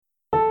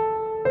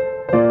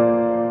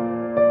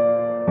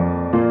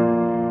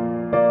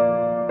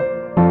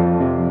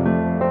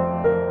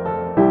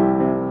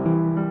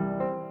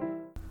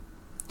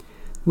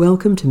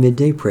Welcome to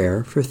Midday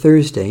Prayer for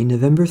Thursday,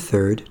 November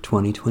 3rd,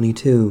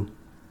 2022.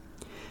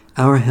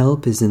 Our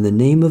help is in the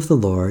name of the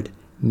Lord,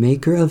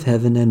 Maker of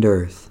heaven and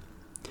earth.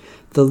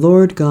 The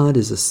Lord God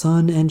is a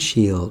sun and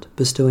shield,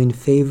 bestowing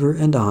favor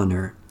and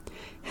honor.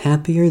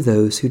 Happy are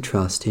those who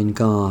trust in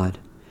God.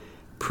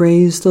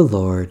 Praise the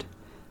Lord.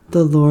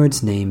 The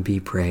Lord's name be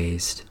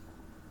praised.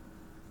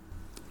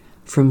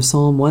 From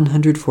Psalm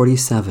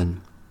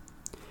 147.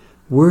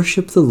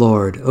 Worship the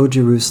Lord, O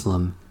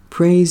Jerusalem.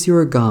 Praise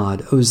your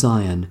God, O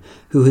Zion,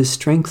 who has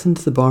strengthened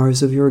the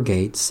bars of your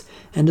gates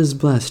and has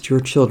blessed your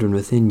children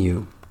within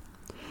you.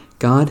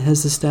 God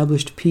has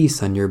established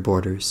peace on your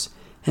borders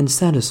and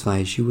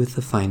satisfies you with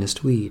the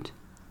finest wheat.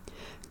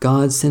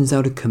 God sends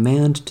out a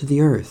command to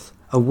the earth,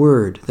 a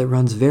word that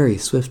runs very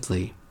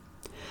swiftly.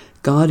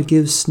 God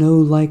gives snow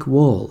like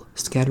wool,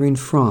 scattering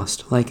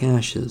frost like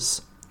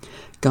ashes.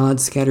 God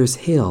scatters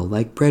hail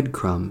like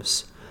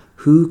breadcrumbs.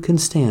 Who can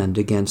stand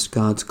against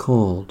God's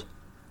cold?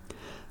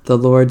 The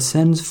Lord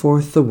sends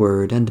forth the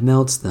word and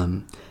melts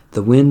them.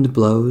 The wind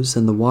blows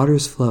and the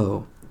waters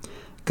flow.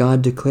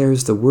 God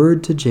declares the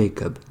word to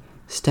Jacob,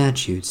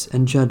 statutes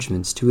and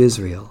judgments to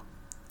Israel.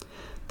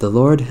 The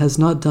Lord has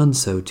not done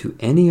so to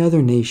any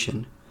other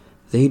nation.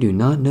 They do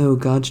not know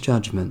God's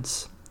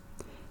judgments.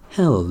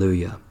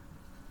 Hallelujah.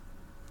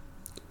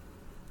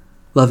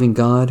 Loving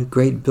God,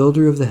 great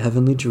builder of the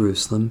heavenly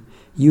Jerusalem,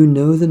 you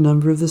know the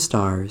number of the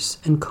stars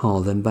and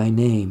call them by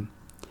name.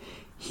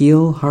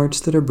 Heal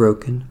hearts that are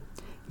broken,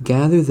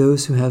 gather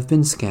those who have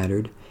been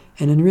scattered,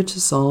 and enrich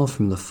us all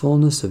from the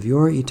fullness of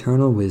your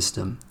eternal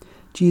wisdom,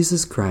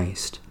 Jesus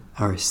Christ,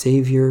 our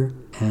Savior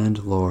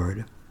and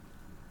Lord.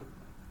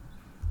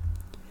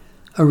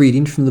 A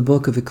reading from the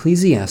book of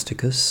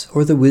Ecclesiasticus,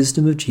 or the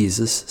Wisdom of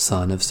Jesus,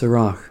 son of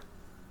Sirach.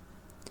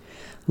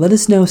 Let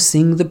us now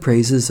sing the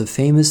praises of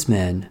famous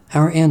men,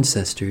 our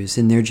ancestors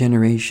in their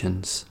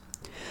generations.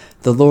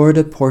 The Lord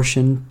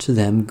apportioned to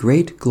them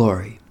great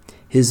glory,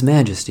 his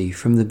majesty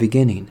from the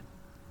beginning.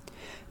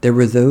 There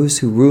were those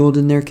who ruled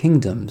in their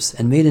kingdoms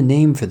and made a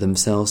name for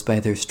themselves by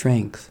their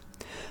strength,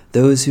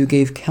 those who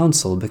gave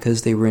counsel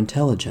because they were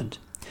intelligent,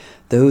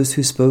 those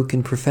who spoke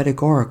in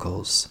prophetic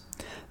oracles,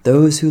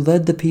 those who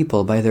led the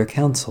people by their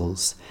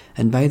counsels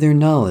and by their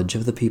knowledge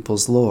of the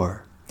people's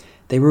lore.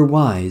 They were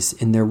wise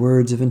in their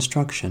words of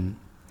instruction,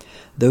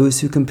 those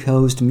who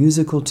composed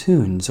musical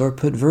tunes or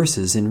put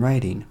verses in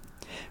writing,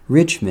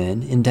 rich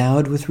men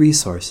endowed with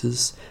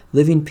resources,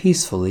 living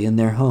peacefully in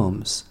their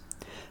homes.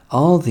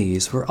 All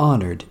these were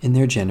honored in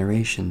their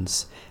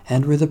generations,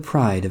 and were the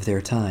pride of their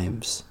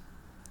times.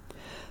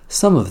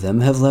 Some of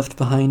them have left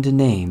behind a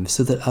name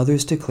so that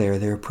others declare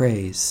their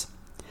praise.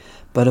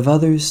 But of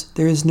others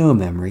there is no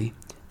memory.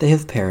 They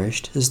have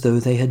perished as though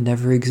they had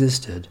never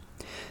existed.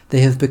 They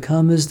have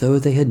become as though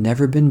they had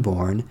never been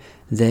born,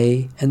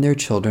 they and their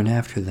children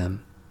after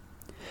them.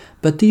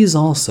 But these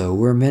also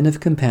were men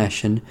of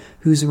compassion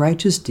whose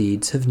righteous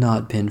deeds have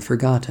not been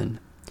forgotten.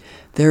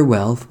 Their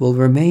wealth will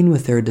remain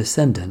with their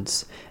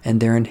descendants, and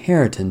their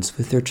inheritance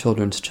with their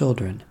children's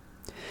children.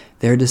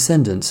 Their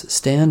descendants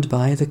stand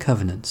by the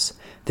covenants,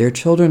 their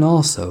children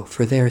also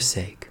for their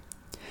sake.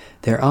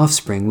 Their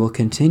offspring will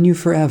continue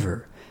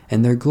forever,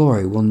 and their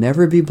glory will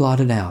never be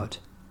blotted out.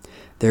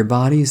 Their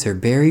bodies are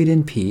buried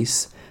in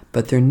peace,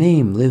 but their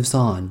name lives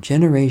on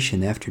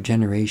generation after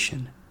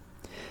generation.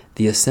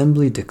 The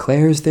assembly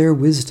declares their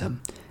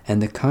wisdom,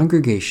 and the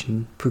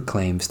congregation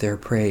proclaims their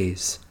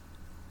praise.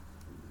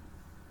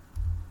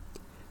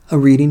 A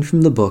reading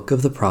from the book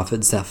of the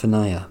prophet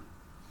Zephaniah.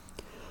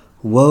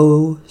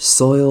 Woe,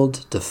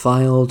 soiled,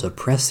 defiled,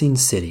 oppressing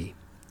city!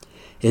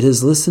 It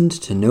has listened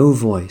to no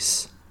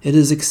voice. It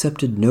has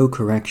accepted no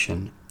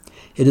correction.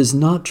 It has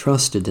not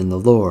trusted in the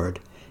Lord.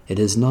 It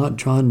has not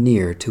drawn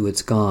near to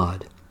its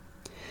God.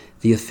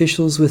 The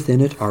officials within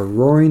it are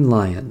roaring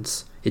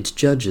lions. Its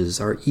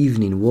judges are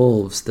evening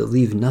wolves that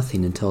leave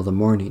nothing until the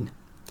morning.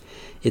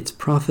 Its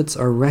prophets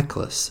are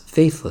reckless,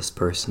 faithless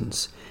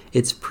persons.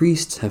 Its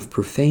priests have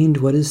profaned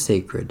what is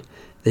sacred.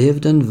 They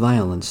have done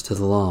violence to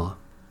the law.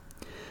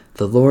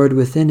 The Lord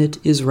within it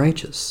is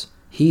righteous.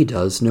 He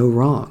does no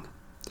wrong.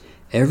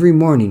 Every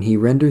morning he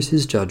renders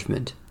his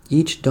judgment,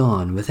 each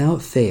dawn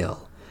without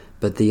fail,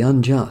 but the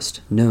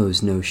unjust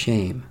knows no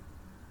shame.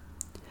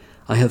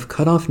 I have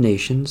cut off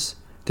nations.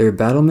 Their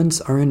battlements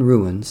are in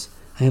ruins.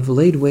 I have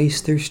laid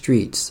waste their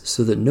streets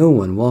so that no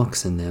one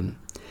walks in them.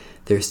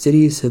 Their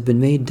cities have been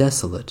made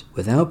desolate,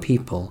 without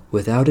people,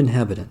 without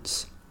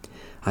inhabitants.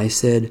 I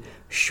said,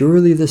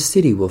 surely the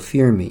city will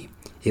fear me.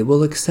 It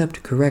will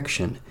accept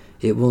correction.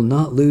 It will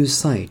not lose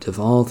sight of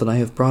all that I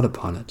have brought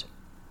upon it.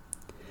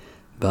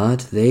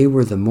 But they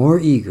were the more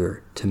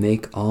eager to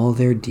make all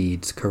their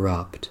deeds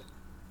corrupt.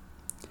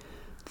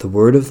 The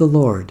word of the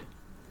Lord.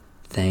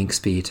 Thanks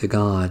be to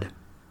God.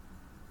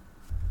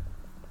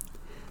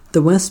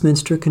 The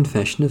Westminster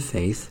Confession of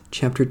Faith,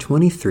 Chapter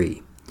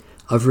 23,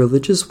 of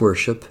Religious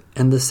Worship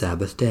and the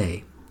Sabbath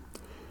Day.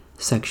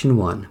 Section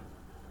 1.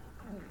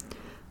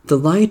 The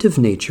light of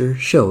nature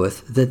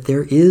showeth that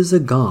there is a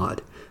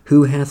God,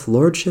 who hath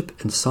lordship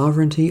and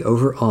sovereignty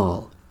over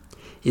all,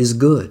 is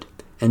good,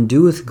 and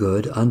doeth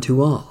good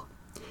unto all,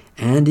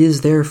 and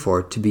is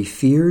therefore to be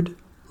feared,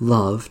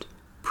 loved,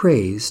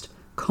 praised,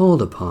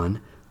 called upon,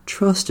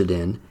 trusted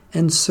in,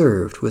 and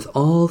served with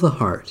all the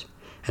heart,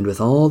 and with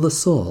all the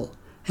soul,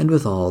 and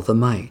with all the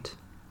might.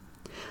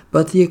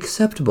 But the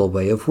acceptable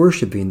way of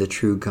worshipping the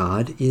true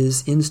God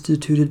is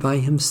instituted by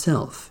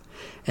himself,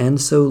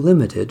 and so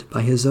limited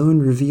by his own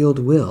revealed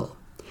will,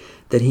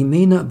 that he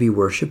may not be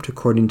worshipped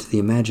according to the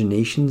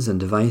imaginations and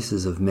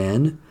devices of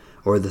men,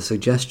 or the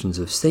suggestions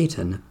of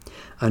Satan,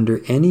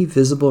 under any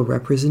visible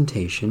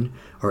representation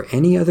or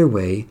any other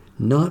way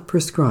not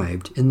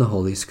prescribed in the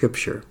Holy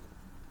Scripture.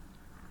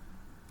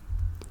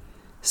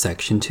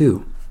 Section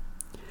 2.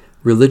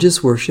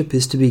 Religious worship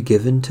is to be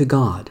given to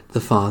God, the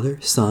Father,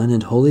 Son,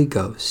 and Holy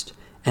Ghost,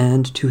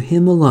 and to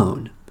him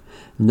alone,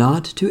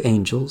 not to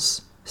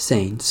angels,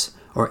 saints,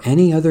 or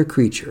any other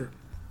creature,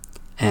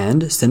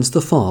 and, since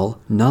the fall,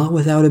 not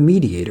without a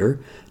mediator,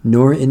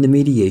 nor in the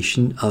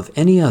mediation of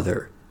any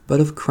other, but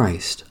of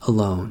Christ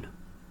alone.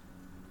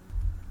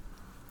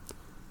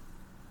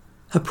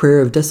 A prayer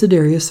of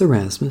Desiderius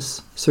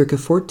Erasmus, circa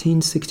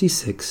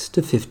 1466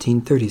 to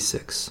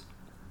 1536.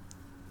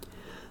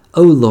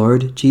 O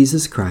Lord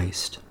Jesus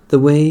Christ, the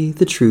way,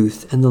 the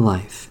truth, and the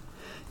life,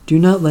 do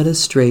not let us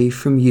stray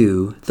from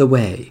you, the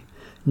way,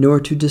 nor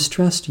to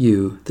distrust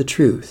you, the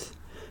truth,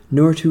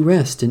 nor to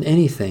rest in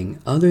anything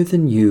other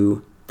than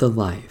you, the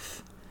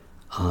life.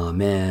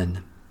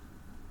 Amen.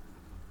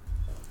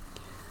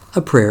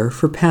 A prayer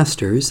for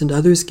pastors and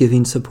others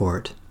giving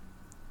support.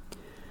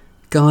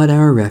 God,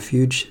 our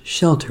refuge,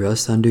 shelter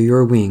us under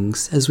your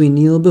wings as we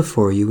kneel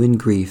before you in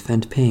grief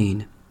and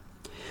pain.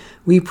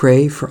 We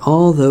pray for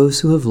all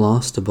those who have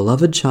lost a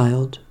beloved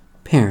child,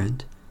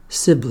 parent,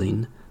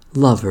 sibling,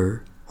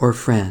 lover, or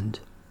friend.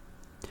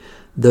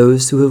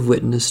 Those who have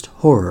witnessed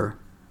horror.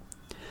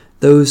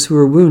 Those who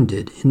are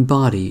wounded in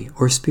body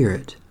or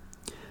spirit.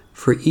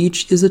 For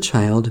each is a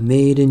child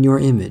made in your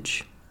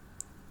image.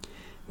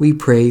 We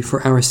pray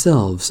for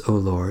ourselves, O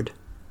Lord.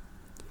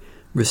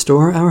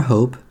 Restore our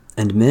hope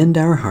and mend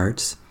our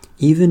hearts,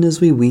 even as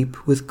we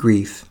weep with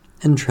grief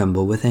and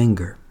tremble with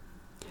anger.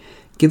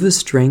 Give us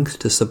strength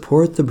to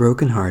support the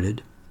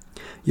broken-hearted,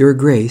 your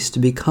grace to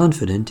be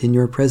confident in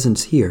your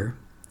presence here,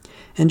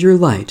 and your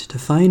light to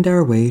find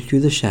our way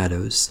through the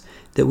shadows,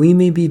 that we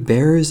may be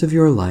bearers of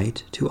your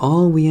light to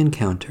all we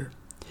encounter.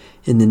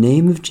 In the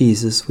name of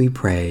Jesus we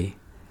pray.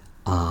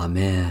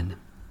 Amen.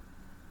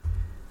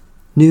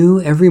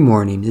 New every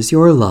morning is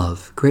your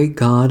love, great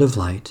God of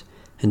light,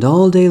 and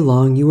all day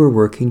long you are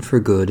working for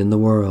good in the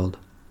world.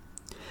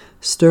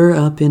 Stir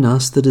up in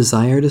us the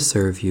desire to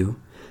serve you,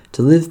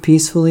 to live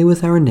peacefully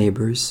with our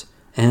neighbors,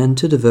 and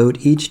to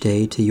devote each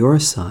day to your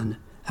Son,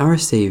 our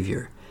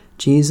Savior,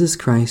 Jesus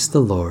Christ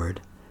the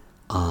Lord.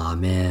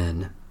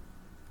 Amen.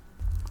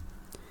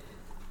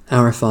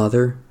 Our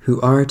Father, who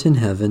art in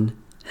heaven,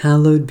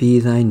 hallowed be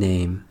thy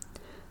name.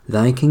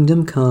 Thy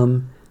kingdom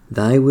come,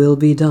 thy will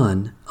be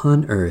done,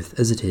 on earth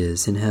as it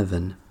is in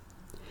heaven.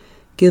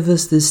 Give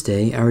us this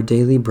day our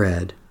daily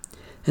bread,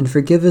 and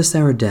forgive us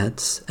our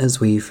debts as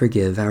we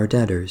forgive our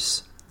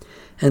debtors.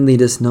 And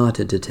lead us not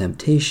into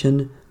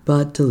temptation,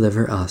 but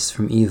deliver us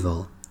from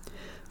evil.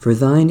 For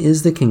thine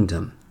is the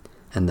kingdom,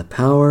 and the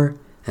power,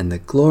 and the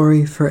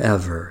glory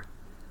forever.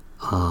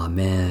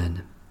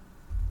 Amen.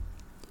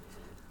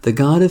 The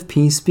God of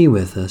peace be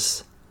with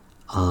us.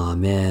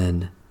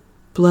 Amen.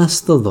 Bless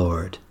the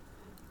Lord.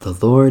 The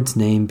Lord's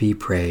name be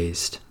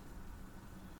praised.